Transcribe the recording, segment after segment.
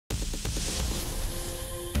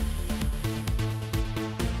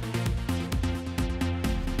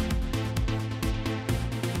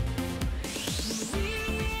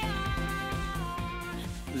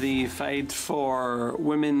the fight for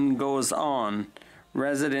women goes on.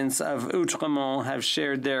 Residents of Outremont have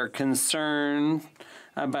shared their concern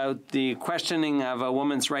about the questioning of a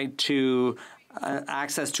woman's right to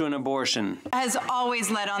access to an abortion. Has always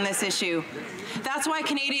led on this issue. That's why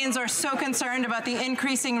Canadians are so concerned about the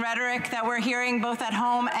increasing rhetoric that we're hearing both at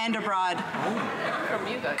home and abroad.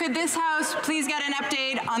 Could this House please get an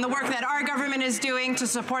update on the work that our government is doing to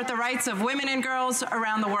support the rights of women and girls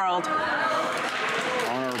around the world?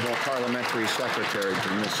 Honourable Parliamentary Secretary to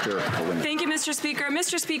Mr. Faytene. Thank you, Mr. Speaker.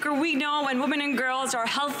 Mr. Speaker, we know when women and girls are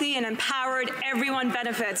healthy and empowered, everyone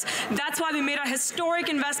benefits. That's why we made a historic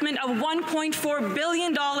investment of $1.4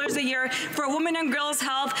 billion a year for women and girls'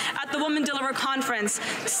 health at the Women Deliver Conference.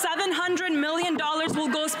 $700 million will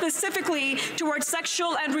go specifically towards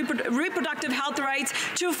sexual and reproductive health rights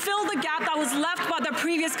to fill the gap that was left by the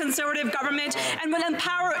previous Conservative government, and will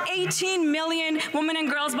empower 18 million women and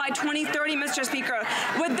girls by 2030, Mr. Speaker.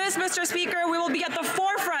 With this, Mr. Speaker, we will be at the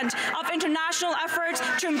forefront of international efforts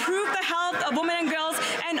to improve the health of women and girls,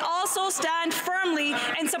 and also stand firmly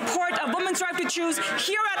in support of women's right to choose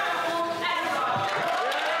here at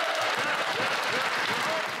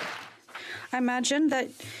I imagine that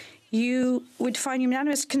you would find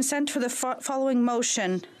unanimous consent for the following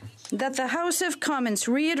motion: that the House of Commons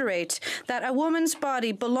reiterate that a woman's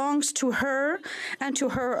body belongs to her and to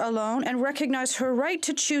her alone, and recognize her right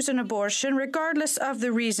to choose an abortion regardless of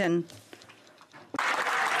the reason.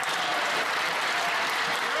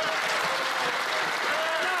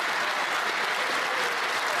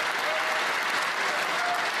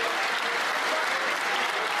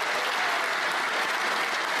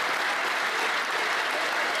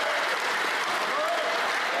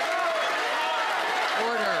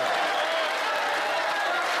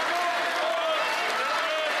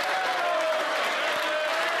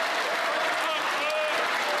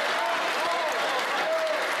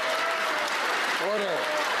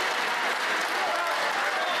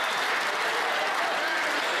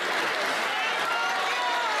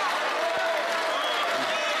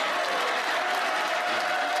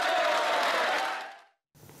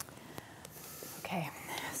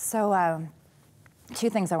 So two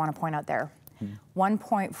things I want to point out there.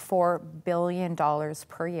 $1.4 billion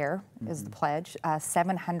per year is the pledge,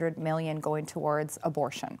 $700 million going towards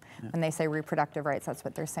abortion. When they say reproductive rights, that's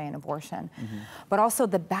what they're saying, abortion. But also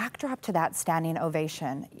the backdrop to that standing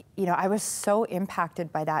ovation, you know, I was so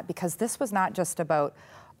impacted by that, because this was not just about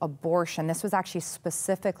abortion. This was actually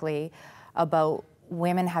specifically about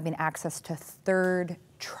women having access to third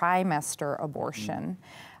trimester abortion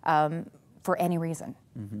for any reason.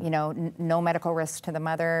 You know, no medical risk to the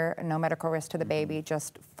mother, no medical risk to the baby,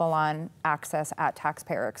 just full-on access at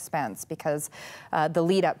taxpayer expense, because the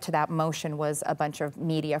lead up to that motion was a bunch of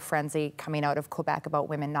media frenzy coming out of Quebec about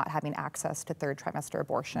women not having access to third trimester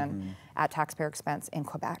abortion at taxpayer expense in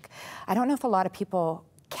Quebec. I don't know if a lot of people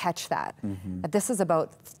catch that, that this is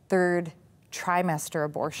about third trimester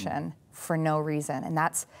abortion for no reason, and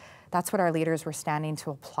that's what our leaders were standing to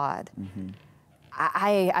applaud.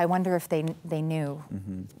 I wonder if they knew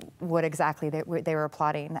what exactly they were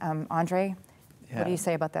applauding. Andre, what do you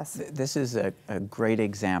say about this? This is a great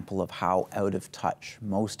example of how out of touch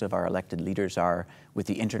most of our elected leaders are with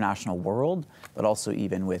the international world, but also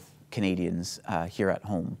even with Canadians here at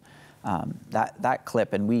home. That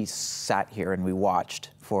clip, and we sat here and we watched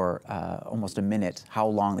for almost a minute how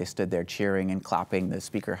long they stood there cheering and clapping. The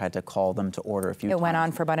speaker had to call them to order a few times. It went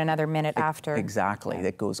on for about another minute after. Exactly.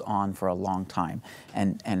 It goes on for a long time.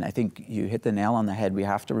 And I think you hit the nail on the head. We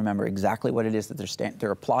have to remember exactly what it is that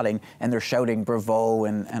they're applauding, and they're shouting bravo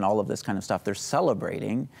and all of this kind of stuff. They're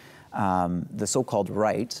celebrating the so-called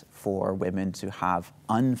right for women to have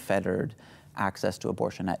unfettered access to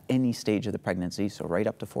abortion at any stage of the pregnancy, so right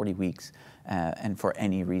up to 40 weeks, and for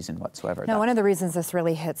any reason whatsoever. Now, one of the reasons this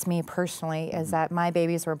really hits me personally is that my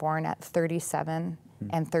babies were born at 37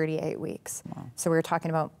 and 38 weeks. Wow. So we were talking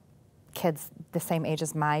about kids the same age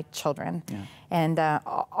as my children. And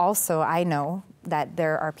also, I know that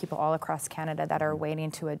there are people all across Canada that are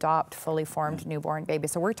waiting to adopt fully formed newborn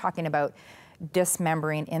babies. So we're talking about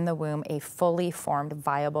dismembering in the womb a fully formed,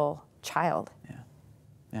 viable child.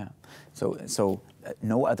 Yeah. So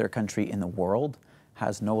no other country in the world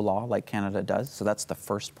has no law like Canada does. So that's the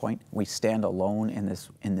first point. We stand alone in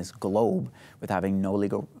this globe with having no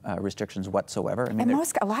legal restrictions whatsoever. I mean,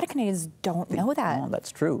 and a lot of Canadians don't know that. No,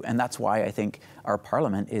 that's true. And that's why I think our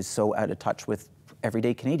Parliament is so out of touch with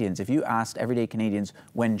everyday Canadians. If you asked everyday Canadians,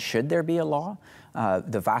 when should there be a law?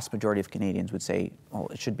 The vast majority of Canadians would say, well,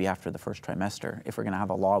 it should be after the first trimester. If we're going to have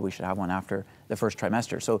a law, we should have one after the first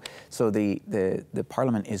trimester. So the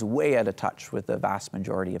Parliament is way out of touch with the vast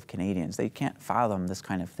majority of Canadians. They can't fathom this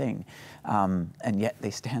kind of thing, and yet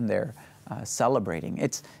they stand there celebrating.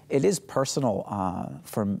 It is personal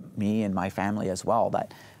for me and my family as well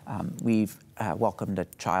that we've welcomed a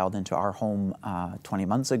child into our home 20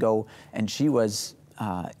 months ago, and she was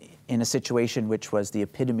in a situation which was the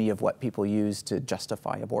epitome of what people use to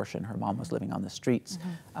justify abortion. Her mom was living on the streets,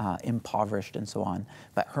 impoverished and so on.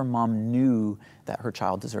 But her mom knew that her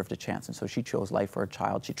child deserved a chance, and so she chose life for her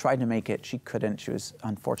child. She tried to make it, she couldn't, she was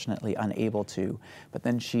unfortunately unable to. But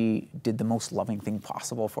then she did the most loving thing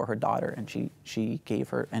possible for her daughter, and she gave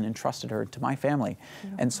her and entrusted her to my family.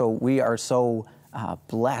 And so we are so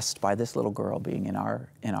blessed by this little girl being in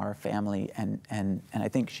our family, and I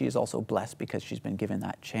think she is also blessed because she's been given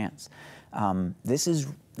that chance. This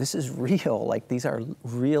is real. Like, these are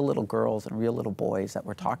real little girls and real little boys that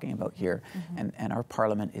we're talking about here, and our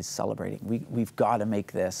Parliament is celebrating. We've got to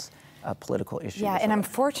make this a political issue. Yeah, and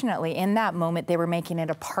unfortunately, in that moment, they were making it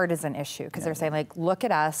a partisan issue because they're saying, like, look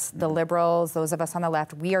at us, the Liberals, those of us on the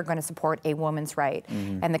left, we are going to support a woman's right.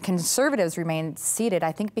 And the Conservatives remained seated,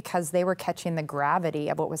 I think, because they were catching the gravity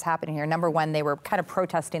of what was happening here. Number one, they were kind of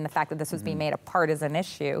protesting the fact that this was being made a partisan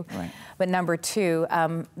issue. But number two,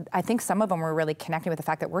 I think some of them were really connecting with the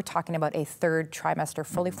fact that we're talking about a third trimester,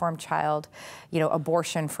 fully formed child, you know,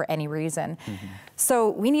 abortion for any reason. So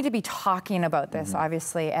we need to be talking about this,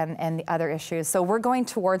 obviously, and the other issues. So we're going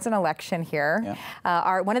towards an election here.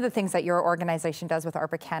 One of the things that your organization does with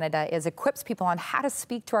ARPA Canada is equips people on how to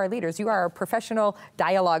speak to our leaders. You are a professional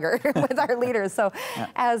dialoguer with our leaders. So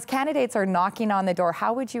as candidates are knocking on the door,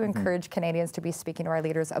 how would you encourage Canadians to be speaking to our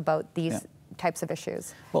leaders about these types of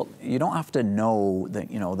issues? Well, you don't have to know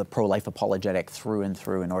the pro-life apologetic through and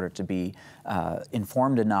through in order to be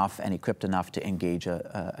informed enough and equipped enough to engage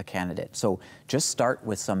a candidate. So just start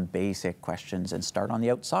with some basic questions and start on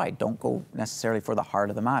the outside. Don't go necessarily for the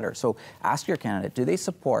heart of the matter. So ask your candidate, do they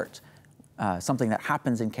support something that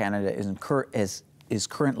happens in Canada is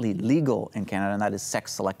currently legal in Canada, and that is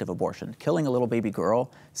sex-selective abortion. Killing a little baby girl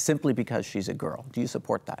simply because she's a girl. Do you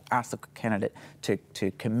support that? Ask the candidate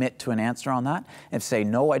to commit to an answer on that. And say,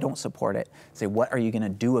 no, I don't support it. Say, what are you going to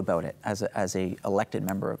do about it as a elected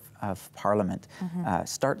member of Parliament?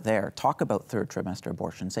 Start there. Talk about third trimester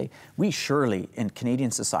abortion. Say, we surely, in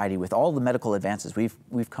Canadian society, with all the medical advances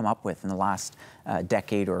we've come up with in the last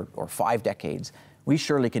decade or 5 decades, we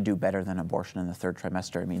surely could do better than abortion in the third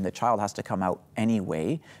trimester. I mean, the child has to come out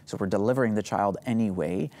anyway, so we're delivering the child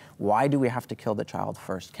anyway. Why do we have to kill the child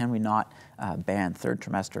first? Can we not ban third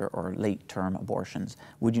trimester or late-term abortions?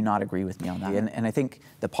 Would you not agree with me on that? And I think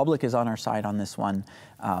the public is on our side on this one.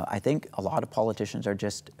 I think a lot of politicians are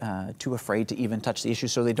just too afraid to even touch the issue,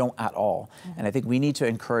 so they don't at all. And I think we need to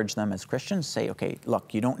encourage them as Christians, say, okay,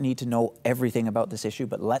 look, you don't need to know everything about this issue,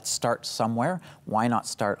 but let's start somewhere. Why not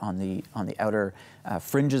start on the outer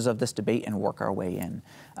fringes of this debate and work our way in?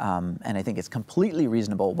 And I think it's completely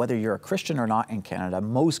reasonable, whether you're a Christian or not in Canada.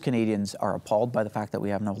 Most Canadians are appalled by the fact that we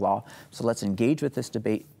have no law. So let's engage with this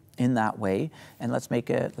debate in that way, and let's make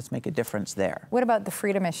a difference there. What about the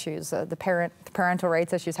freedom issues, the parental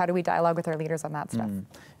rights issues? How do we dialogue with our leaders on that stuff?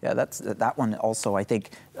 Yeah, that one also. I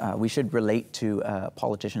think we should relate to a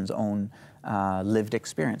politician's own lived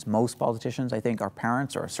experience. Most politicians, I think, are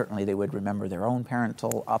parents, or certainly they would remember their own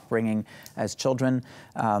parental upbringing as children.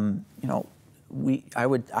 You know, I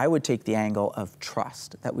would take the angle of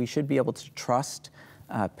trust, that we should be able to trust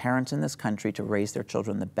parents in this country to raise their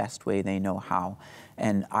children the best way they know how.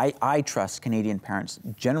 And I trust Canadian parents,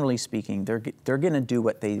 generally speaking, they're going to do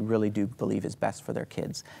what they really do believe is best for their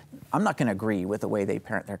kids. I'm not going to agree with the way they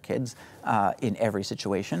parent their kids in every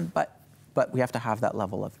situation, but we have to have that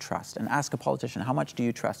level of trust. And ask a politician, how much do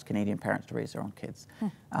you trust Canadian parents to raise their own kids?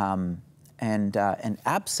 And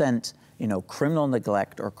absent, criminal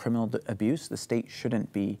neglect or criminal abuse, the state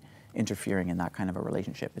shouldn't be interfering in that kind of a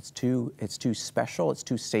relationship. It's too special, it's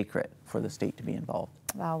too sacred for the state to be involved.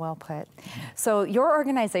 Oh, well put. So your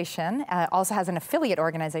organization also has an affiliate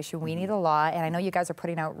organization, We Need a Law, and I know you guys are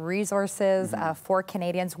putting out resources for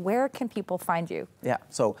Canadians. Where can people find you? Yeah,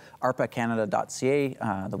 so arpacanada.ca,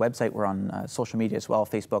 the website. We're on social media as well,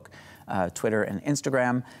 Facebook, Twitter, and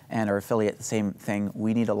Instagram. And our affiliate, the same thing,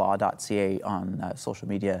 weneedalaw.ca on social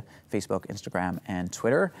media, Facebook, Instagram, and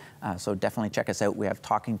Twitter. So definitely check us out. We have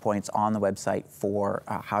talking points on the website for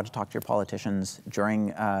how to talk to your politicians during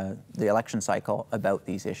the election cycle about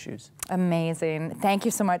these issues. Amazing. Thank you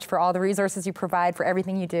so much for all the resources you provide, for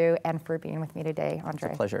everything you do, and for being with me today, Andre.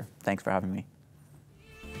 It's a pleasure. Thanks for having me.